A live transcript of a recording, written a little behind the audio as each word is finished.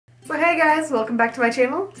So hey guys, welcome back to my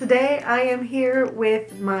channel. Today I am here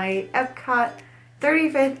with my Epcot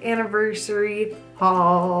 35th anniversary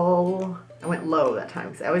haul. I went low that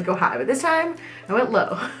time because I always go high, but this time I went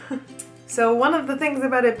low. So one of the things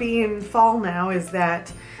about it being fall now is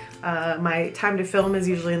that my time to film is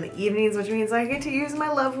usually in the evenings, which means I get to use my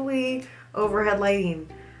lovely overhead lighting.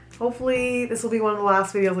 Hopefully this will be one of the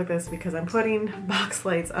last videos like this because I'm putting box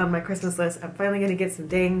lights on my Christmas list. I'm finally going to get some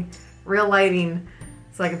dang real lighting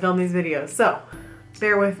so I can film these videos. So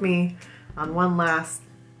bear with me on one last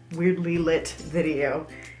weirdly lit video,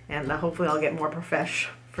 and hopefully I'll get more profesh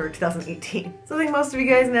for 2018. So I think most of you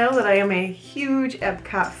guys know that I am a huge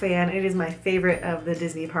Epcot fan. It is my favorite of the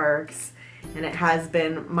Disney parks, and it has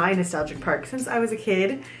been my nostalgic park since I was a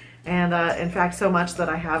kid, and in fact so much that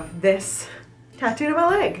I have this tattooed on my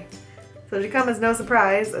leg. So it should come as no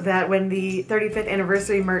surprise that when the 35th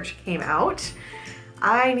anniversary merch came out,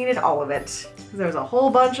 I needed all of it. There was a whole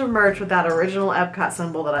bunch of merch with that original Epcot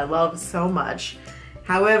symbol that I love so much.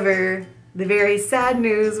 However, the very sad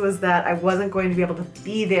news was that I wasn't going to be able to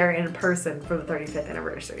be there in person for the 35th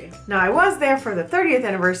anniversary. Now I was there for the 30th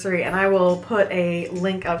anniversary, and I will put a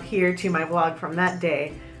link up here to my vlog from that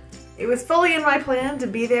day. It was fully in my plan to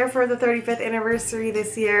be there for the 35th anniversary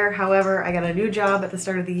this year. However, I got a new job at the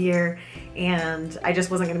start of the year, and I just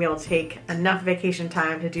wasn't going to be able to take enough vacation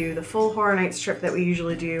time to do the full Horror Nights trip that we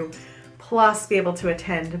usually do, plus be able to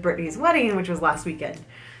attend Brittany's wedding, which was last weekend.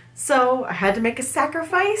 So I had to make a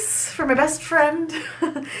sacrifice for my best friend,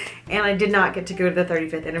 and I did not get to go to the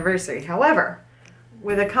 35th anniversary. However,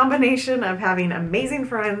 with a combination of having amazing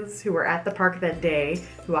friends who were at the park that day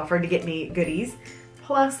who offered to get me goodies,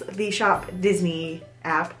 plus the Shop Disney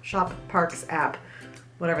app, Shop Parks app,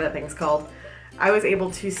 whatever that thing's called, I was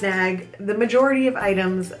able to snag the majority of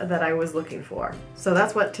items that I was looking for. So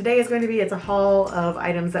that's what today is going to be. It's a haul of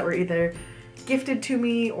items that were either gifted to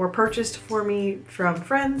me or purchased for me from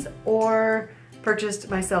friends or purchased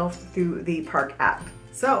myself through the park app.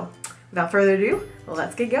 So without further ado,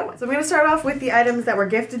 let's get going. So I'm going to start off with the items that were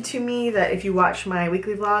gifted to me that if you watch my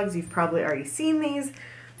weekly vlogs, you've probably already seen these.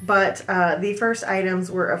 But the first items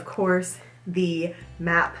were, of course, the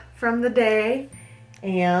map from the day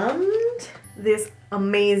and this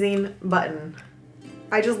amazing button.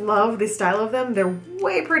 I just love the style of them. They're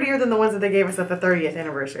way prettier than the ones that they gave us at the 30th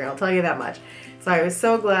anniversary, I'll tell you that much. So I was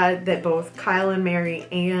so glad that both Kyle and Mary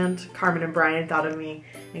and Carmen and Brian thought of me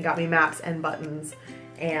and got me maps and buttons,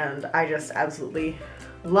 and I just absolutely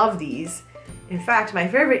love these. In fact, my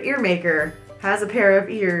favorite ear maker has a pair of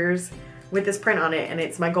ears with this print on it, and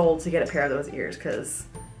it's my goal to get a pair of those ears because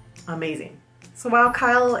amazing. So while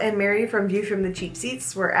Kyle and Mary from View from the Cheap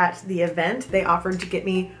Seats were at the event, they offered to get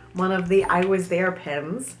me one of the I Was There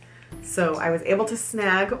pins. So I was able to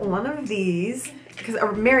snag one of these because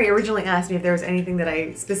Mary originally asked me if there was anything that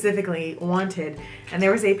I specifically wanted, and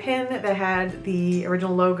there was a pin that had the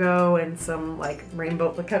original logo and some like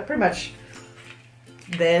rainbow, pretty much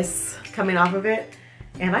this coming off of it.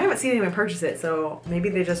 And I haven't seen anyone purchase it, so maybe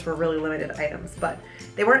they just were really limited items. But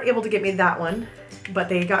they weren't able to get me that one, but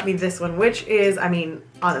they got me this one, which is, I mean,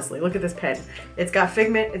 honestly, look at this pen. It's got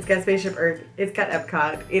Figment, it's got Spaceship Earth, it's got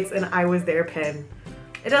Epcot, it's an I Was There pen.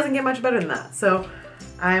 It doesn't get much better than that. So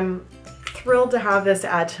I'm thrilled to have this to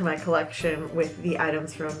add to my collection with the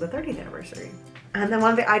items from the 30th anniversary. And then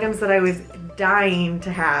one of the items that I was dying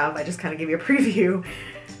to have, I just kind of gave you a preview,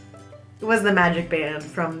 was the magic band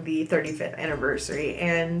from the 35th anniversary.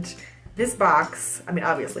 And this box, I mean,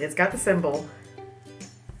 obviously it's got the symbol,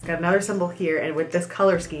 it's got another symbol here, and with this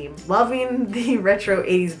color scheme, loving the retro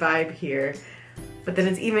 80s vibe here, but then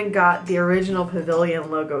it's even got the original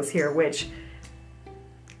pavilion logos here, which,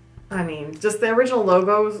 I mean, just the original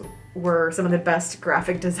logos were some of the best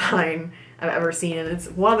graphic design I've ever seen, and it's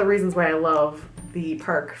one of the reasons why I love the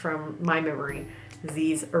park from my memory, is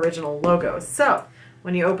these original logos. So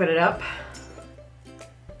when you open it up,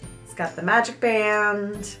 it's got the magic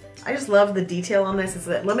band. I just love the detail on this. It's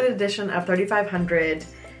a limited edition of 3,500,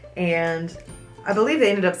 and I believe they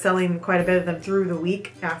ended up selling quite a bit of them through the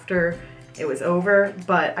week after it was over,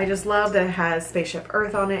 but I just love that it has Spaceship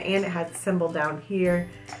Earth on it and it has the symbol down here.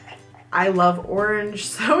 I love orange,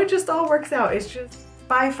 so it just all works out. It's just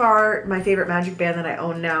by far my favorite magic band that I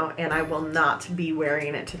own now, and I will not be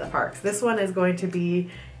wearing it to the parks. This one is going to be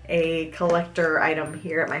a collector item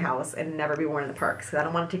here at my house and never be worn in the parks because I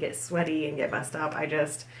don't want it to get sweaty and get messed up. I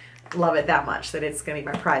just love it that much that it's going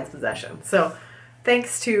to be my prized possession. So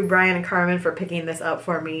thanks to Brian and Carmen for picking this up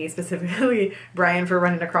for me, specifically Brian for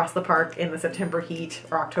running across the park in the September heat,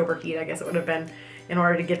 or October heat I guess it would have been, in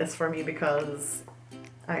order to get this for me because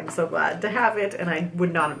I'm so glad to have it and I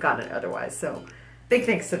would not have gotten it otherwise. So big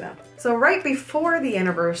thanks to them. So right before the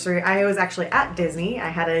anniversary, I was actually at Disney. I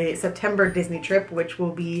had a September Disney trip, which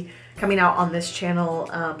will be coming out on this channel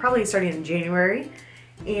probably starting in January.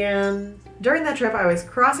 And during that trip, I was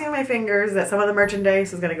crossing my fingers that some of the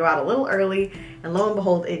merchandise was going to go out a little early, and lo and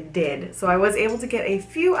behold, it did. So I was able to get a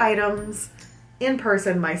few items in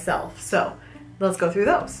person myself. So let's go through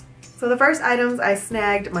those. So the first items I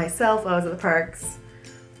snagged myself while I was at the parks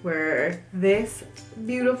were this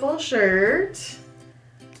beautiful shirt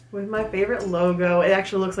with my favorite logo. It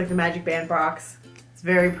actually looks like the Magic Band box. It's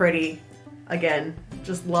very pretty. Again,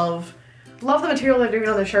 just love the material they're doing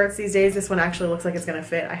on the shirts these days. This one actually looks like it's gonna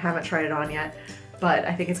fit. I haven't tried it on yet, but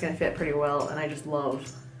I think it's gonna fit pretty well, and I just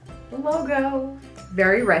love the logo.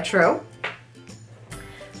 Very retro.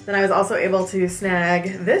 Then I was also able to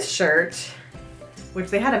snag this shirt, which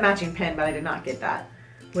they had a matching pin, but I did not get that,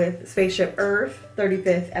 with Spaceship Earth,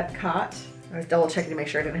 35th Epcot. I was double checking to make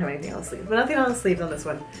sure I didn't have anything on the sleeves, but nothing on the sleeves on this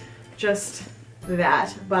one. Just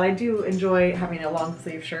that. But I do enjoy having a long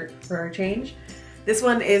sleeve shirt for a change. This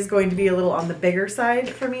one is going to be a little on the bigger side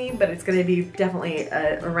for me, but it's going to be definitely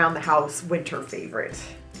a around the house winter favorite.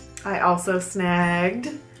 I also snagged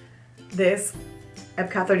this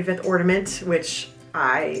Epcot 35th ornament, which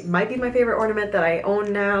might be my favorite ornament that I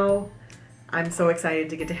own now. I'm so excited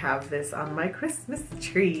to get to have this on my Christmas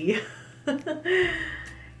tree.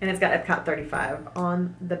 And it's got Epcot 35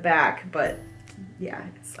 on the back, but yeah,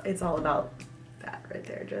 it's all about that right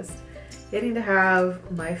there. Just getting to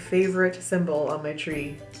have my favorite symbol on my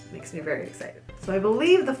tree makes me very excited. So I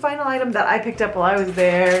believe the final item that I picked up while I was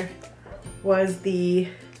there was the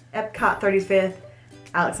Epcot 35th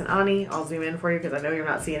Alex and Ani. I'll zoom in for you because I know you're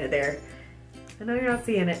not seeing it there. I know you're not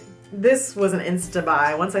seeing it. This was an insta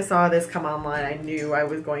buy. Once I saw this come online, I knew I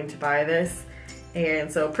was going to buy this.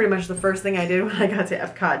 And so pretty much the first thing I did when I got to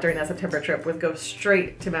Epcot during that September trip was go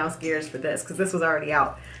straight to Mouse Gears for this, because this was already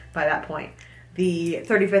out by that point. The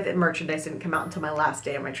 35th merchandise didn't come out until my last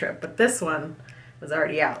day of my trip, but this one was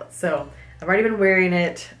already out. So I've already been wearing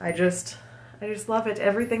it. I just love it.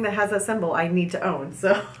 Everything that has that symbol I need to own,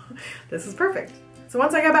 so this is perfect. So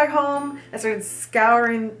once I got back home, I started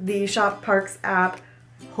scouring the Shop Parks app,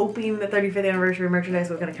 hoping the 35th anniversary merchandise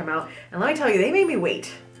was going to come out. And let me tell you, they made me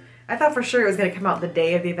wait. I thought for sure it was going to come out the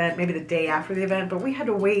day of the event, maybe the day after the event, but we had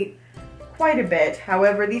to wait quite a bit.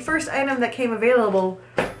 However, the first item that came available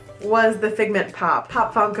was the Figment Pop.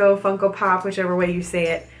 Pop Funko, Funko Pop, whichever way you say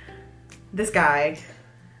it. This guy.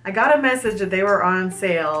 I got a message that they were on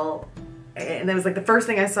sale, and that was like the first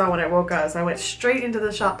thing I saw when I woke up. So I went straight into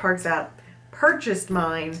the Shop Parks app, purchased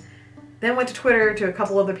mine, then went to Twitter to a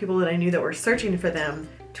couple other people that I knew that were searching for them,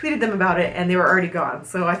 tweeted them about it, and they were already gone.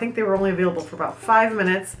 So I think they were only available for about 5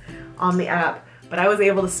 minutes on the app, but I was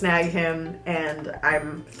able to snag him, and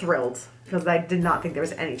I'm thrilled because I did not think there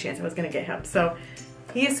was any chance I was going to get him. So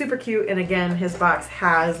he is super cute, and again, his box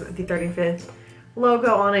has the 35th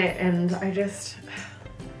logo on it, and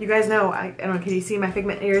you guys know, I don't know, can you see my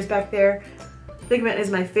Figment ears back there? Figment is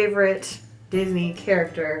my favorite Disney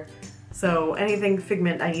character, so anything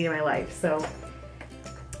Figment I need in my life, so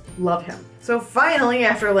love him. So finally,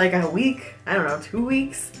 after like a week, I don't know, 2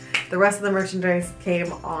 weeks, the rest of the merchandise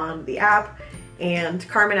came on the app, and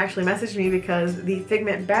Carmen actually messaged me because the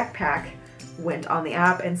Figment backpack went on the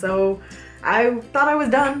app, and so I thought I was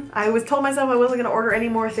done. I was told myself I wasn't going to order any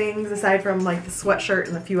more things aside from like the sweatshirt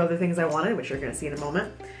and a few other things I wanted, which you're going to see in a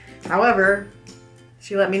moment. However,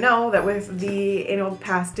 she let me know that with the annual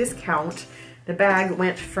pass discount, the bag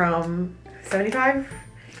went from $75?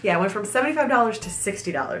 Yeah, it went from $75 to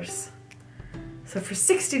 $60. So for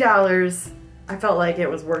 $60, I felt like it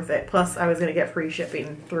was worth it. Plus, I was going to get free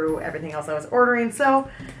shipping through everything else I was ordering, so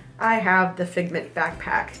I have the Figment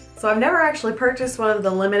backpack. So I've never actually purchased one of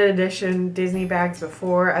the limited edition Disney bags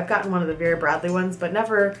before. I've gotten one of the Vera Bradley ones, but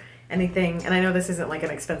never anything, and I know this isn't like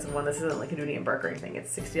an expensive one. This isn't like a Nudie and Burke or anything.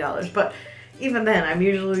 It's $60, but even then, I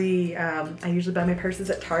usually buy my purses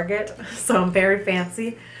at Target, so I'm very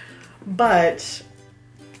fancy, but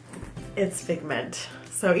it's Figment.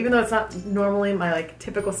 So even though it's not normally my like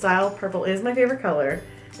typical style, purple is my favorite color.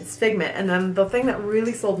 It's Figment, and then the thing that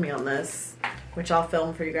really sold me on this, which I'll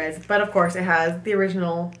film for you guys, but of course it has the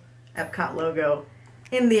original Epcot logo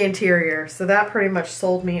in the interior, so that pretty much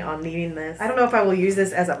sold me on needing this. I don't know if I will use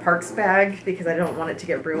this as a Parks bag because I don't want it to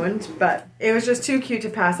get ruined, but it was just too cute to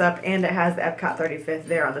pass up, and it has the Epcot 35th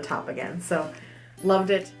there on the top again, so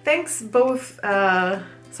loved it. Thanks both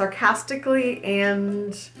sarcastically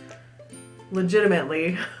and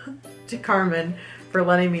legitimately to Carmen for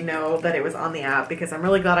letting me know that it was on the app, because I'm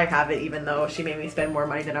really glad I have it, even though she made me spend more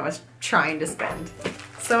money than I was trying to spend.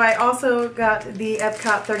 So I also got the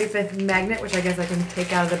Epcot 35th magnet, which I guess I can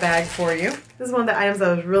take out of the bag for you. This is one of the items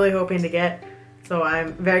I was really hoping to get, so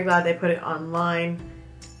I'm very glad they put it online.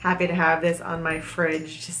 Happy to have this on my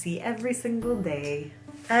fridge to see every single day.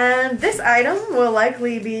 And this item will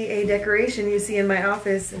likely be a decoration you see in my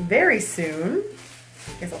office very soon.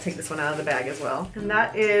 I guess I'll take this one out of the bag as well. And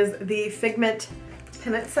that is the Figment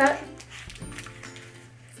pennant set.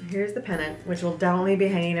 So here's the pennant, which will definitely be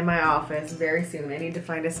hanging in my office very soon. I need to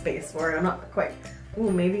find a space for it. I'm not quite, ooh,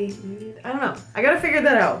 maybe, I don't know. I gotta figure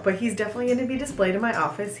that out, but he's definitely gonna be displayed in my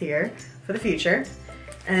office here for the future.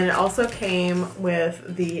 And it also came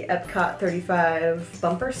with the Epcot 35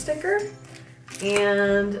 bumper sticker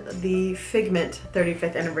and the Figment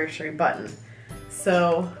 35th anniversary button.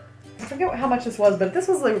 So I forget how much this was, but this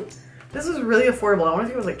was really affordable. I want to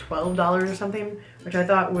say it was like $12 or something, which I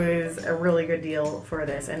thought was a really good deal for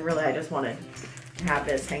this. And really, I just wanted to have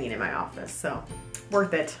this hanging in my office, so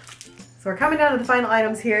worth it. So we're coming down to the final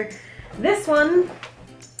items here. This one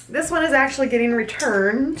is actually getting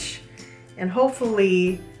returned, and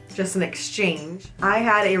hopefully just an exchange. I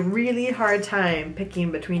had a really hard time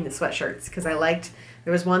picking between the sweatshirts because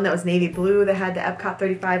there was one that was navy blue that had the Epcot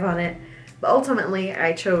 35 on it, but ultimately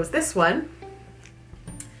I chose this one.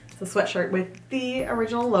 It's a sweatshirt with the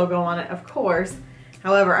original logo on it, of course.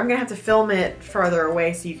 However, I'm gonna have to film it farther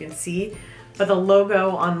away so you can see, but the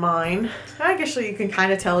logo on mine, I guess you can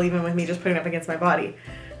kind of tell even with me just putting it up against my body.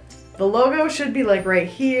 The logo should be like right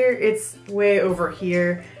here, it's way over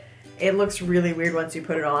here. It looks really weird once you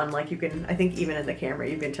put it on, like you can, I think even in the camera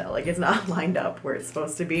you can tell, like it's not lined up where it's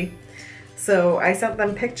supposed to be. So I sent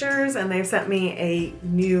them pictures and they've sent me a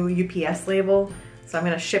new UPS label. So I'm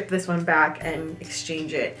gonna ship this one back and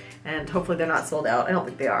exchange it. And hopefully they're not sold out. I don't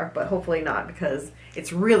think they are, but hopefully not because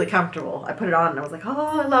it's really comfortable. I put it on and I was like,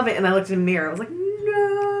 oh, I love it. And I looked in the mirror, I was like,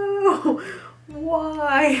 no,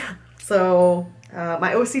 why? So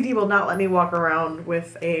my OCD will not let me walk around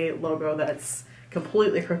with a logo that's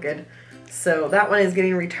completely crooked. So that one is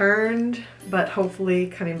getting returned, but hopefully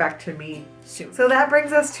coming back to me soon. So that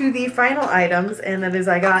brings us to the final items, and that is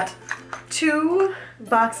I got 2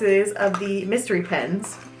 boxes of the mystery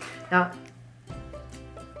pens. Now,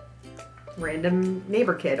 random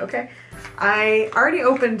neighbor kid, okay. I already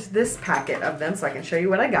opened this packet of them so I can show you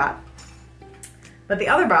what I got. But the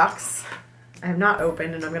other box I have not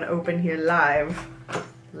opened, and I'm gonna open here live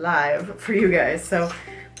for you guys. So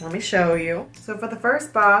let me show you. So for the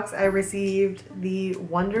first box, I received the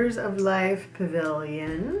Wonders of Life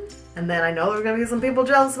Pavilion. And then I know there's gonna be some people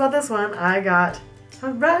jealous about this one. I got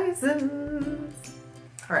Horizons.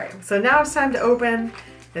 All right, so now it's time to open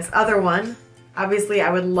this other one. Obviously,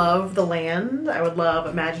 I would love the land. I would love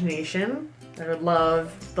Imagination. I would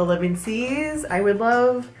love the Living Seas. I would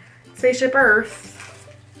love Spaceship Earth.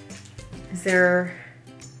 Is there,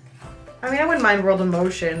 I mean, I wouldn't mind World of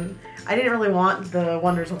Motion. I didn't really want the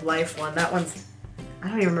Wonders of Life one. That one's, I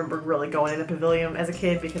don't even remember really going in a pavilion as a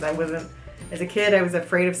kid because I wasn't, as a kid I was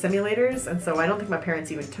afraid of simulators, and so I don't think my parents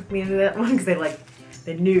even took me into that one because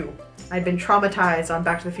they knew. I'd been traumatized on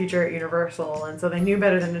Back to the Future at Universal, and so they knew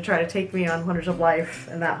better than to try to take me on Wonders of Life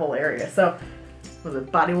and that whole area. So, was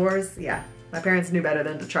it Body Wars? Yeah, my parents knew better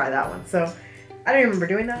than to try that one. So, I don't remember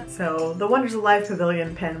doing that. So, the Wonders of Life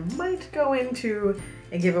Pavilion pen might go into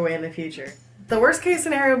a giveaway in the future. The worst case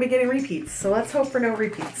scenario will be getting repeats, so let's hope for no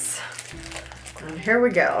repeats. And here we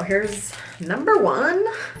go. Here's number 1.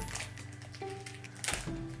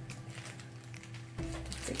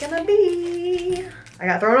 What's it gonna be? I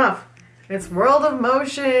got thrown off. It's World of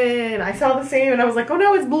Motion. I saw the same and I was like, oh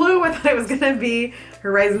no, it's blue. I thought it was gonna be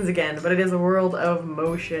Horizons again, but it is a World of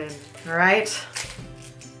Motion. All right.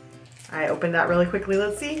 I opened that really quickly.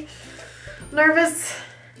 Let's see. Nervous.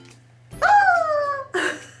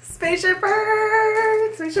 Ah! Spaceship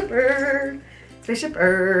Earth! Spaceship Earth! Spaceship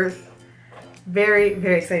Earth! Very,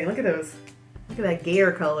 very exciting. Look at those. Look at that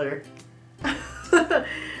gator color.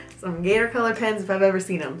 Some gator color pens if I've ever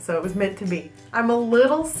seen them, so it was meant to be. I'm a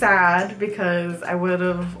little sad because I would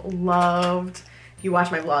have loved, if you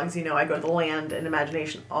watch my vlogs, you know I go to the land and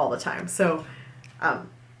Imagination all the time. So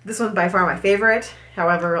this one's by far my favorite.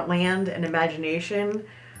 However, Land and Imagination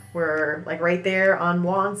were like right there on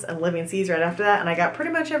Wants and Living Seas right after that, and I got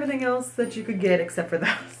pretty much everything else that you could get except for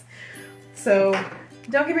those. So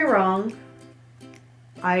don't get me wrong,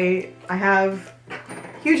 I have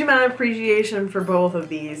huge amount of appreciation for both of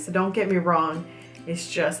these, so don't get me wrong.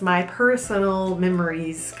 It's just my personal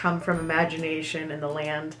memories come from Imagination and the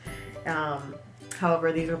Land.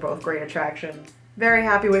 However, these are both great attractions. Very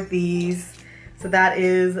happy with these. So that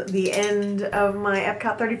is the end of my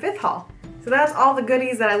Epcot 35th haul. So that's all the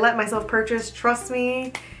goodies that I let myself purchase. Trust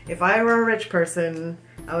me, if I were a rich person,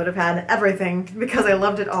 I would have had everything because I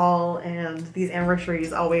loved it all, and these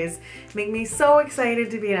anniversaries always make me so excited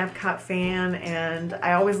to be an Epcot fan, and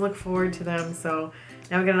I always look forward to them. So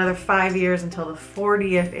now we got another 5 years until the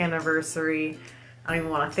 40th anniversary. I don't even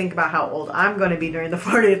want to think about how old I'm going to be during the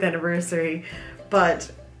 40th anniversary, but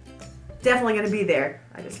definitely going to be there.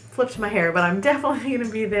 I just flipped my hair, but I'm definitely going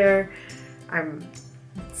to be there. I'm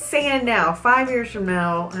saying now, 5 years from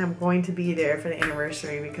now, I'm going to be there for the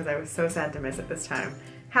anniversary because I was so sad to miss it this time.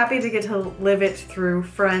 Happy to get to live it through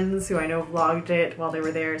friends who I know vlogged it while they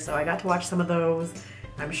were there, so I got to watch some of those.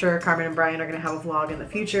 I'm sure Carmen and Brian are going to have a vlog in the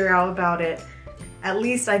future out about it. At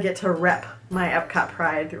least I get to rep my Epcot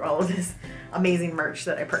pride through all of this amazing merch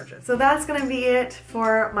that I purchased. So that's going to be it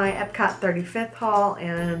for my Epcot 35th haul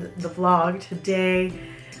and the vlog today.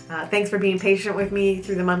 Thanks for being patient with me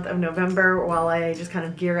through the month of November while I just kind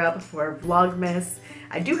of gear up for Vlogmas.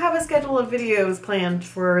 I do have a schedule of videos planned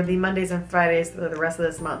for the Mondays and Fridays for the rest of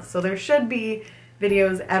this month, so there should be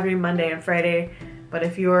videos every Monday and Friday. But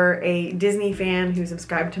if you're a Disney fan who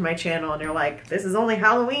subscribed to my channel and you're like, this is only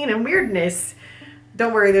Halloween and weirdness,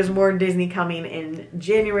 don't worry, there's more Disney coming in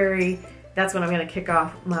January. That's when I'm going to kick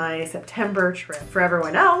off my September trip. For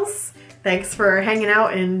everyone else, thanks for hanging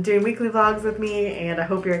out and doing weekly vlogs with me, and I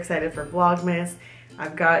hope you're excited for Vlogmas.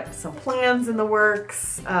 I've got some plans in the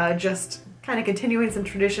works, just kind of continuing some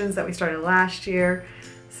traditions that we started last year,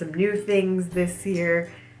 some new things this year.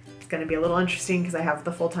 It's going to be a little interesting because I have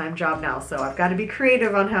the full-time job now, so I've got to be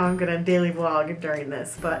creative on how I'm going to daily vlog during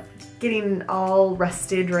this, but getting all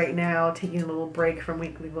rested right now, taking a little break from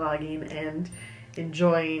weekly vlogging and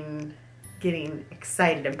enjoying getting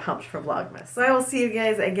excited and pumped for Vlogmas. So I will see you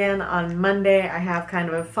guys again on Monday. I have kind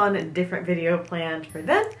of a fun and different video planned for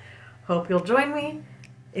then. Hope you'll join me.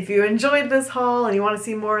 If you enjoyed this haul and you want to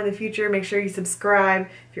see more in the future, make sure you subscribe.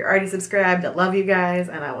 If you're already subscribed, I love you guys,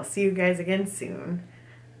 and I will see you guys again soon.